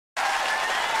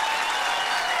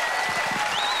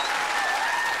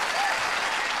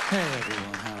Hey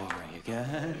everyone, how are you?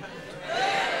 Good?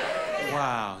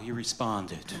 Wow, you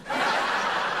responded.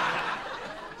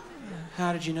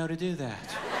 How did you know to do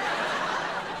that?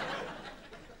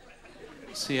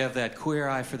 So you have that queer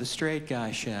eye for the straight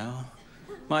guy show.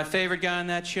 My favorite guy on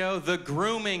that show, the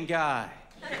grooming guy.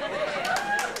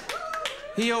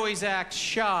 He always acts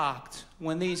shocked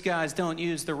when these guys don't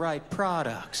use the right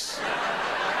products.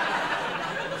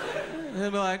 He'll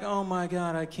be like, oh my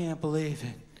God, I can't believe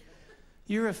it.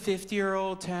 You're a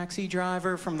 50-year-old taxi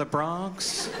driver from the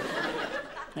Bronx,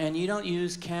 and you don't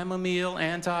use chamomile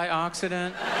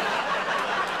antioxidant?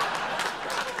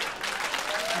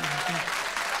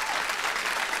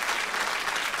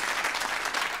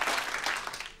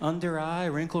 Under eye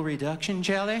wrinkle reduction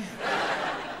jelly?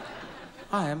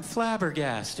 I am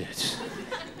flabbergasted.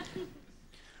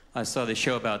 I saw this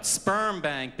show about sperm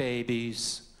bank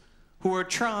babies who are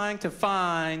trying to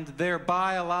find their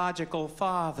biological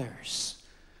fathers.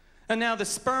 And now the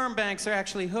sperm banks are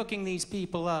actually hooking these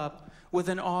people up with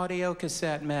an audio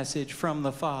cassette message from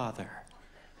the father.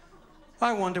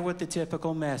 I wonder what the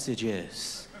typical message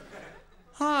is.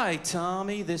 Hi,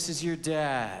 Tommy, this is your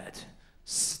dad.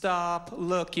 Stop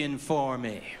looking for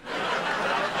me.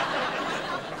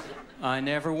 I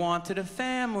never wanted a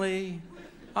family.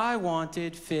 I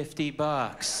wanted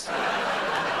 $50.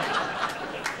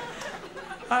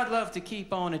 I'd love to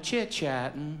keep on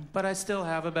chit-chatting, but I still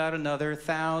have about another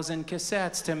 1,000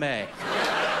 cassettes to make.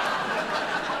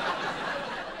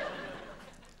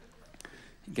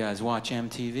 You guys watch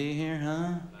MTV here,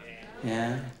 huh?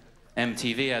 Yeah?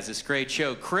 MTV has this great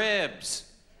show, Cribs.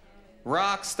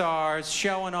 Rock stars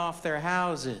showing off their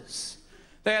houses.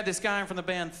 They had this guy from the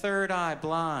band Third Eye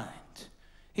Blind.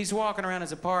 He's walking around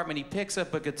his apartment, he picks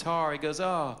up a guitar, he goes,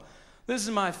 oh, this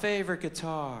is my favorite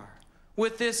guitar.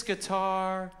 With this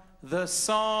guitar, the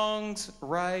songs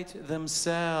write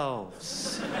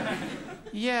themselves.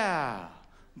 Yeah,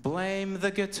 blame the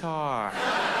guitar.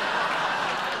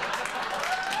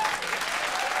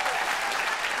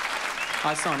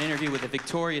 I saw an interview with a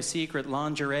Victoria's Secret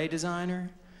lingerie designer.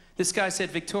 This guy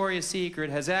said Victoria's Secret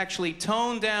has actually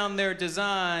toned down their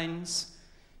designs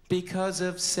because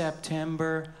of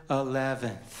September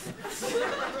 11th.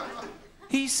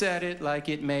 He said it like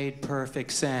it made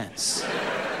perfect sense.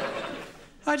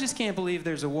 I just can't believe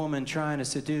there's a woman trying to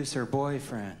seduce her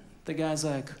boyfriend. The guy's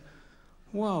like,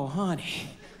 whoa, honey,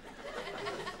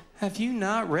 have you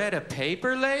not read a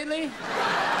paper lately?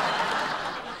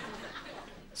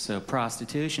 So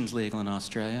prostitution's legal in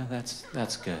Australia.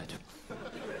 That's good.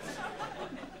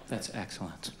 That's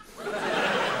excellent.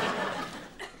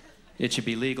 It should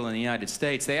be legal in the United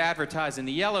States. They advertise in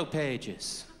the yellow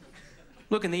pages.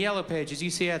 Look in the yellow pages, you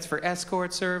see ads for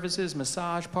escort services,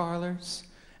 massage parlors,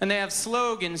 and they have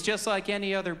slogans just like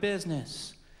any other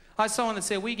business. I saw one that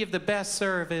said, we give the best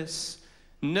service,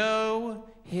 no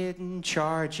hidden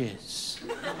charges.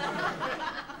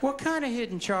 What kind of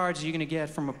hidden charge are you gonna get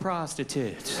from a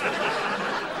prostitute?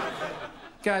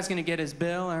 Guy's gonna get his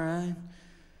bill, all right?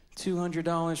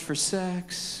 $200 for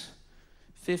sex,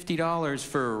 $50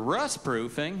 for rust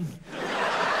proofing.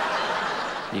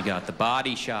 You got the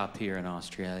Body Shop here in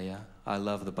Australia. I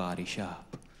love the Body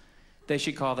Shop. They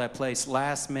should call that place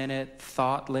Last Minute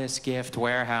Thoughtless Gift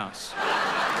Warehouse.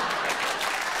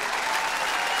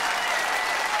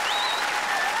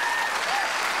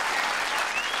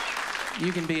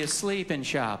 You can be asleep and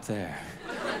shop there.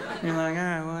 You're like, all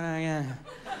right, what I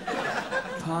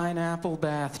got? Pineapple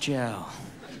bath gel.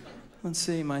 Let's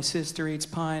see, my sister eats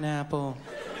pineapple,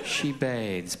 she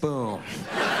bathes, boom.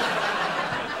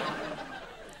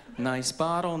 Nice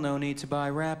bottle, no need to buy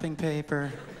wrapping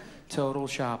paper. Total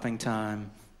shopping time,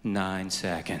 9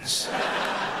 seconds.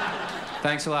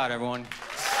 Thanks a lot, everyone.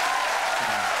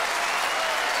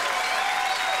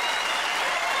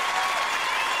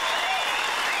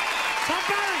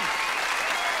 Todd!